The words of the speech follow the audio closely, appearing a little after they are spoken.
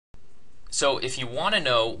So if you want to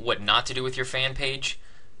know what not to do with your fan page,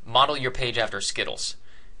 model your page after Skittles.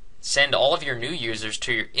 Send all of your new users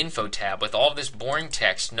to your info tab with all of this boring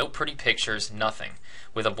text, no pretty pictures, nothing,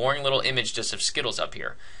 with a boring little image just of Skittles up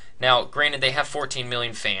here. Now, granted, they have 14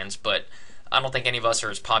 million fans, but I don't think any of us are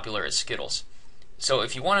as popular as Skittles. So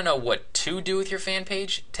if you want to know what to do with your fan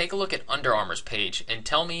page, take a look at Under Armour's page and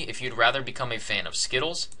tell me if you'd rather become a fan of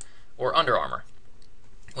Skittles or Under Armour.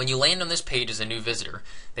 When you land on this page as a new visitor,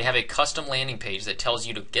 they have a custom landing page that tells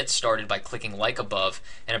you to get started by clicking like above,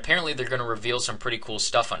 and apparently they're going to reveal some pretty cool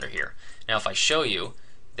stuff under here. Now if I show you,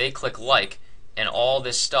 they click like, and all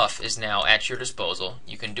this stuff is now at your disposal.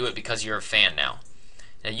 You can do it because you're a fan now.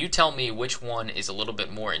 Now you tell me which one is a little bit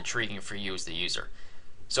more intriguing for you as the user.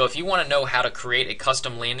 So if you want to know how to create a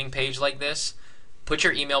custom landing page like this, put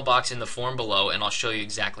your email box in the form below and I'll show you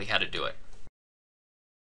exactly how to do it.